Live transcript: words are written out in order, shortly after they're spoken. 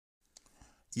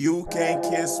You can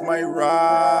kiss my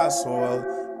rascal.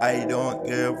 I don't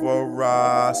give a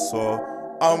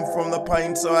rascal. I'm from the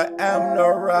pine, so I am the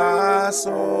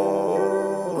rascal.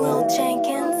 Will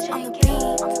Jenkins on the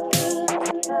beat.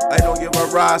 I don't give a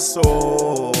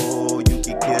rascal. You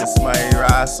can kiss my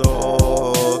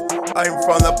rascal. I'm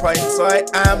from the pine, so I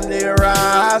am the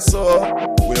rascal.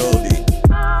 Wildy.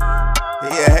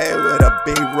 Yeah, with a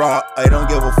big rock. I don't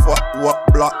give a fuck what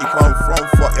block you come from.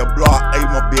 Fuck your block. I'm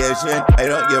a Bayesian. I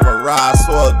don't give a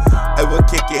rascal. I will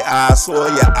kick your asshole,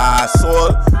 your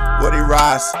asshole. What the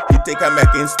ras? You think I'm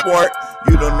making sport?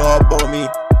 You don't know about me.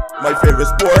 My favorite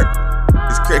sport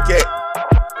is cricket.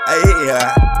 I hate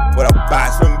ya with a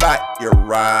batsman back, your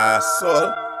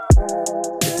rascal.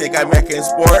 You think I'm making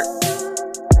sport?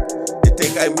 You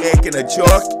think I'm making a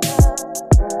joke?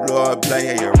 Lord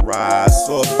blind, you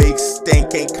rascal. Big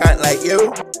stinking cunt like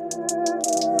you.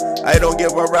 I don't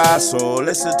give a rascal.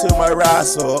 Listen to my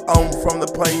rascal. I'm from the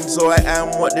plain, so I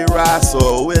am what the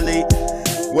rascal. Willie,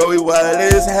 where we wild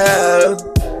as hell.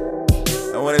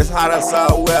 And when it's hot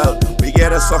outside, well, we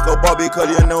get a sucker bobby, cause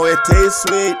you know it tastes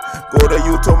sweet. Go to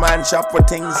YouTube man shop for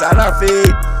things on our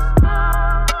feet.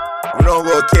 We don't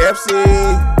go KFC.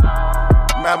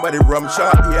 Remember the rum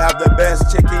shop, you have the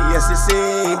best chicken, yes you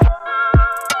see.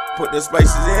 Put the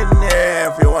spices in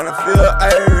there if you wanna feel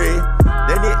irie.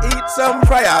 Then you eat some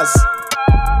fryers.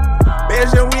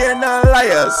 Bayesian, we are not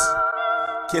liars.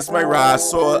 Kiss my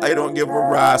rascal, I don't give a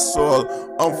rascal.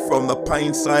 I'm from the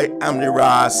pine side, I'm the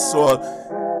rascal.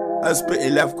 I spit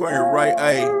your left corner, right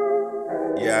eye.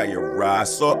 Yeah, you're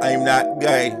rascal, I'm that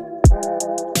guy.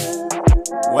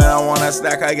 When I want a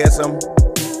snack, I get some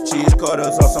cheese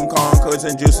cutters or some corn cuts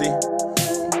and juicy.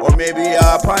 Or maybe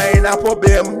a pineapple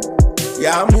bim.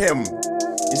 Yeah, I'm him.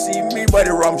 You see me by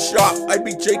the rum shop, I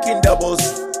be drinking doubles.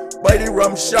 By the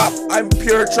rum shop, I'm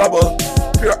pure trouble.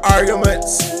 Pure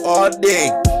arguments all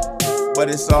day. But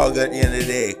it's all good at the end of the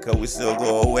day, cause we still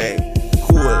go away.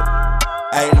 Cool,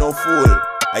 I ain't no fool.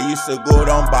 I used to go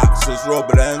down Boxers Road,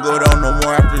 but I ain't go down no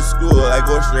more after school. I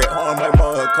go straight home, my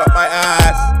mother cut my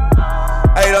ass.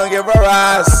 I don't give a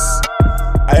ras.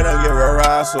 I don't give a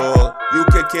rascal. You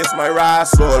can kiss my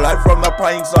rascal. I'm from the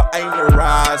pine, so I'm the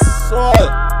rascal.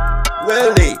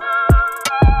 Willie,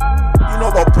 you know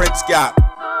about Prince Gap,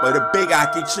 but the big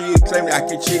Aki tree, claim the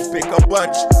Aki tree, pick a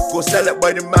bunch. Go sell it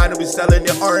by the man who be selling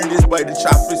the oranges by the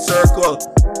traffic circle.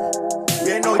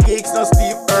 We ain't no geeks, no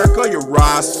Steve Urkel, you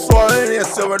rascal. And your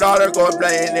 $silver go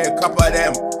blind in there, a couple of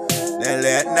them. Then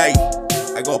late night,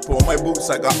 I go pull my boots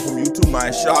I got from YouTube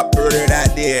man shop earlier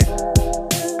that day.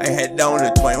 I head down to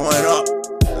 21 up.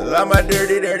 I'm a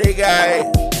dirty, dirty guy.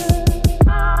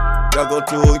 Juggle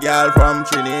two gal from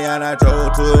Trinity and I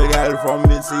juggle two gal from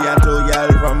Mitzi and two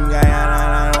gal from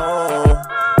Guyana. Oh,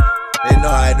 they know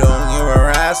I don't give a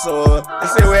rascal. They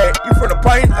say, wait, you from the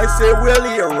pint? I say,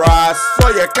 Willie, you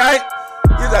rascal, you can't.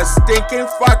 You're a stinking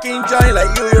fucking joint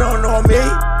like you don't know me.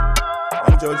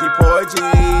 I'm Joji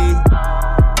Porgy.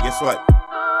 Guess what?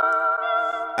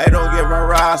 I don't give a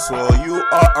rascal. You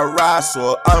are a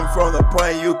rascal. I'm from the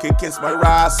point, you can kiss my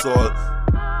rascal.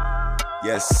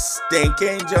 You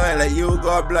stinking joint like you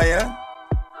go blind.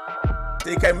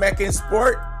 Think I'm making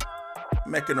sport?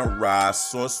 Making a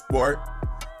rascal sport.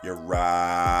 You rascal.